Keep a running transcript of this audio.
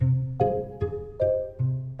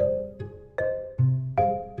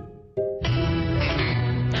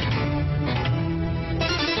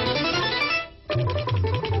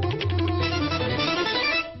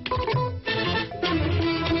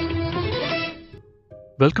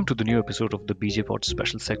Welcome to the new episode of the BJ Pod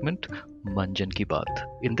special segment, Manjan Ki Baat.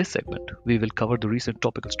 In this segment, we will cover the recent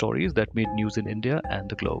topical stories that made news in India and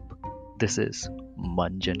the globe. This is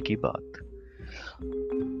Manjan Ki Baat.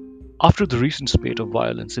 After the recent spate of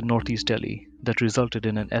violence in northeast Delhi that resulted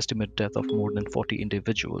in an estimated death of more than 40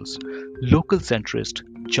 individuals, local centrist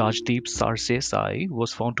Jajdeep Sarsesai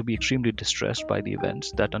was found to be extremely distressed by the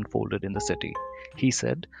events that unfolded in the city. He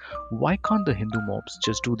said, "Why can't the Hindu mobs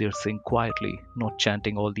just do their thing quietly, not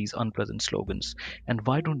chanting all these unpleasant slogans? And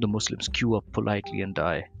why don't the Muslims queue up politely and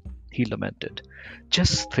die?" He lamented.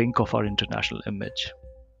 "Just think of our international image."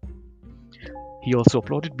 He also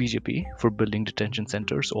applauded BJP for building detention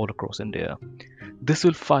centers all across India. This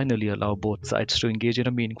will finally allow both sides to engage in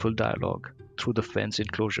a meaningful dialogue through the fence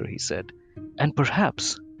enclosure, he said. And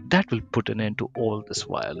perhaps that will put an end to all this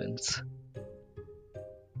violence.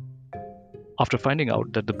 After finding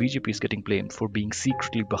out that the BJP is getting blamed for being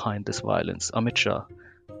secretly behind this violence, Amit Shah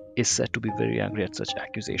is said to be very angry at such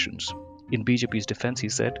accusations. In BJP's defense, he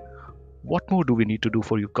said, "What more do we need to do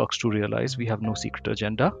for you cucks to realize we have no secret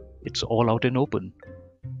agenda? It's all out and open."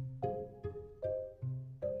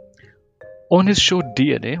 On his show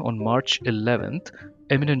DNA on March 11th,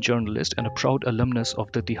 eminent journalist and a proud alumnus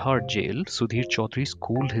of the Tihar jail, Sudhir Chaudhary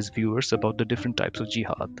schooled his viewers about the different types of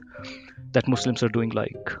jihad that Muslims are doing,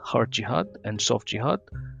 like hard jihad and soft jihad.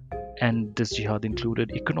 And this jihad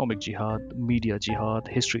included economic jihad, media jihad,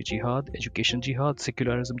 history jihad, education jihad,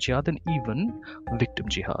 secularism jihad, and even victim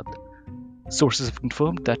jihad. Sources have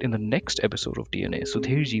confirmed that in the next episode of DNA,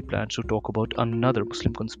 Sudhir ji plans to talk about another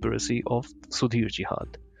Muslim conspiracy of Sudhir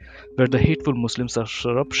Jihad, where the hateful Muslims are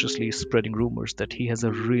surreptitiously spreading rumors that he has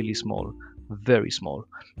a really small, very small,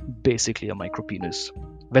 basically a micro penis.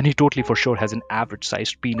 When he totally for sure has an average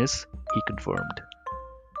sized penis, he confirmed.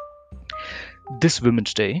 This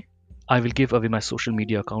Women's Day, I will give away my social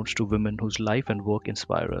media accounts to women whose life and work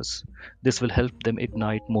inspire us. This will help them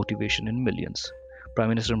ignite motivation in millions. Prime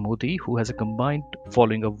Minister Modi, who has a combined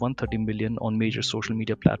following of 130 million on major social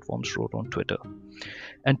media platforms, wrote on Twitter.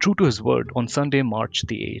 And true to his word, on Sunday, March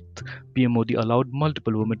the 8th, PM Modi allowed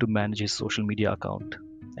multiple women to manage his social media account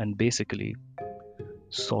and basically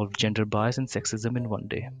solve gender bias and sexism in one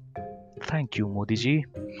day. Thank you, Modi ji.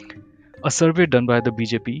 A survey done by the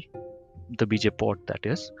BJ Pod that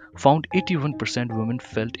is, found 81% women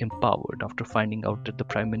felt empowered after finding out that the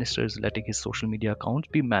Prime Minister is letting his social media accounts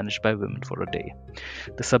be managed by women for a day.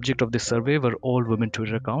 The subject of this survey were all women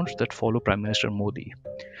Twitter accounts that follow Prime Minister Modi.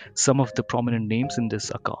 Some of the prominent names in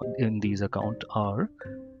these accounts are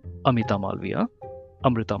Amita Malviya,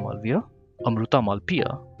 Amrita Malviya, Amruta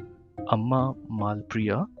Malpiya, Amma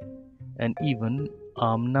Malpriya, and even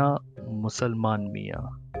Amna Musalman Mia.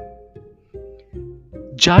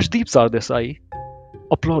 Jajdeep Sardesai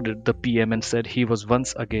applauded the PM and said he was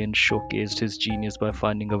once again showcased his genius by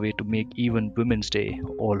finding a way to make even Women's Day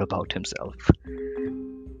all about himself.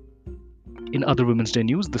 In other Women's Day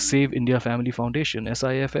news, the Save India Family Foundation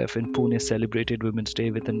 (SIFF) in Pune celebrated Women's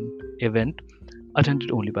Day with an event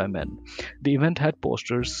attended only by men. The event had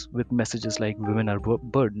posters with messages like "Women are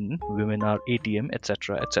burden," "Women are ATM,"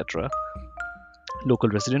 etc., etc. Local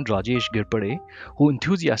resident Rajesh Girpade, who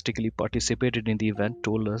enthusiastically participated in the event,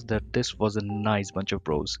 told us that this was a nice bunch of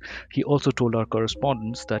bros. He also told our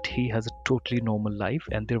correspondents that he has a totally normal life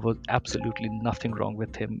and there was absolutely nothing wrong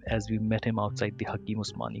with him, as we met him outside the Hakim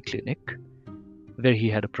Usmani clinic, where he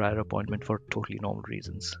had a prior appointment for totally normal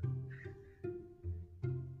reasons.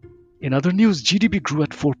 In other news, GDP grew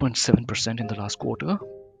at 4.7% in the last quarter,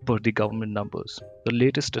 per the government numbers. The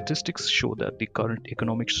latest statistics show that the current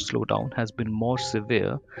economic slowdown has been more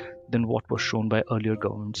severe than what was shown by earlier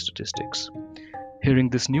government statistics. Hearing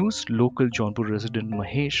this news, local Jaunpur resident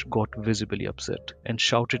Mahesh got visibly upset and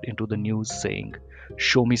shouted into the news saying,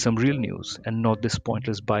 "Show me some real news and not this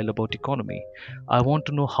pointless bile about economy. I want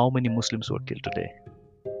to know how many Muslims were killed today."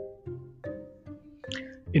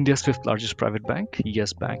 India's fifth largest private bank,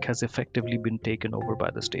 Yes Bank, has effectively been taken over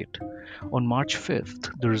by the state. On March 5th,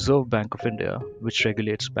 the Reserve Bank of India, which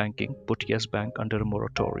regulates banking, put Yes Bank under a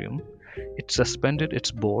moratorium. It suspended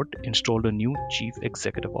its board, installed a new chief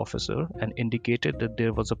executive officer, and indicated that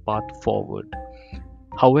there was a path forward.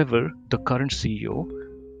 However, the current CEO,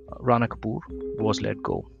 Rana Kapoor, was let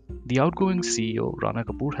go. The outgoing CEO, Rana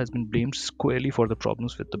Kapoor, has been blamed squarely for the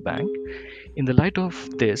problems with the bank. In the light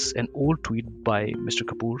of this, an old tweet by Mr.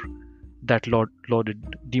 Kapoor that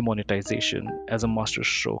lauded demonetization as a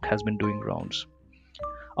masterstroke has been doing rounds.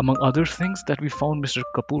 Among other things that we found Mr.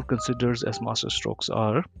 Kapoor considers as masterstrokes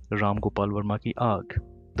are Ram Gopal Verma Ki Aag,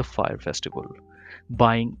 the Fire Festival,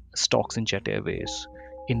 buying stocks in Jet Airways,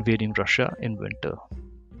 invading Russia in winter.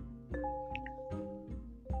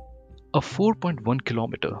 A 4.1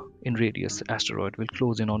 kilometer in radius asteroid will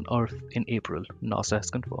close in on Earth in April, NASA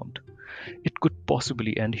has confirmed. It could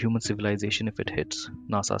possibly end human civilization if it hits,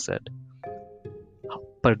 NASA said.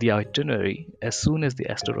 Per the itinerary, as soon as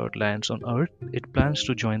the asteroid lands on Earth, it plans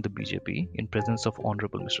to join the BJP in presence of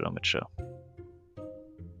Honorable Mr. Amit Shah.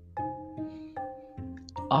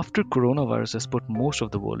 After coronavirus has put most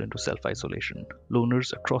of the world into self isolation,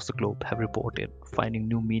 loners across the globe have reported finding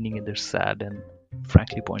new meaning in their sad and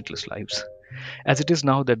frankly pointless lives. As it is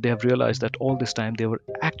now that they have realized that all this time they were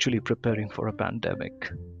actually preparing for a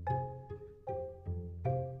pandemic.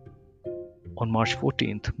 On March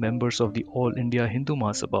 14th, members of the All India Hindu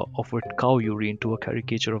Mahasabha offered cow urine to a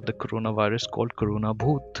caricature of the coronavirus called Corona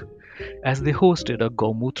Bhoot, as they hosted a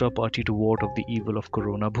Gaumutra party to ward off the evil of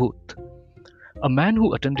Corona Bhoot. A man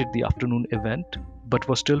who attended the afternoon event but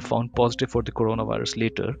was still found positive for the coronavirus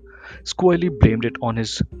later squarely blamed it on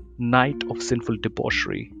his night of sinful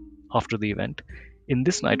debauchery after the event. In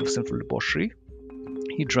this night of sinful debauchery,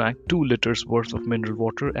 he drank 2 liters worth of mineral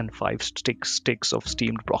water and 5 sticks of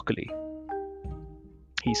steamed broccoli.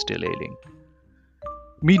 He's still ailing.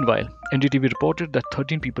 Meanwhile, NDTV reported that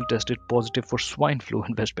 13 people tested positive for swine flu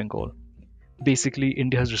in West Bengal. Basically,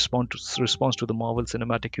 India's response to the Marvel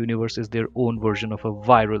Cinematic Universe is their own version of a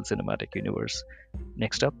viral cinematic universe.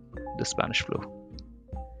 Next up, the Spanish flu.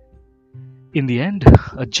 In the end,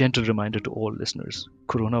 a gentle reminder to all listeners,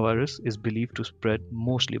 coronavirus is believed to spread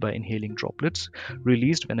mostly by inhaling droplets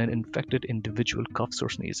released when an infected individual coughs or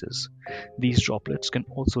sneezes. These droplets can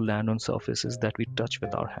also land on surfaces that we touch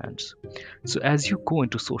with our hands. So as you go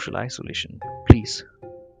into social isolation, please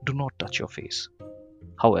do not touch your face.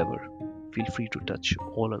 However, feel free to touch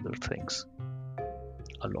all other things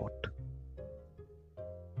a lot.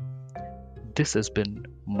 This has been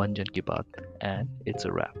Manjan Ki Baat, and it's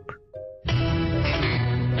a wrap.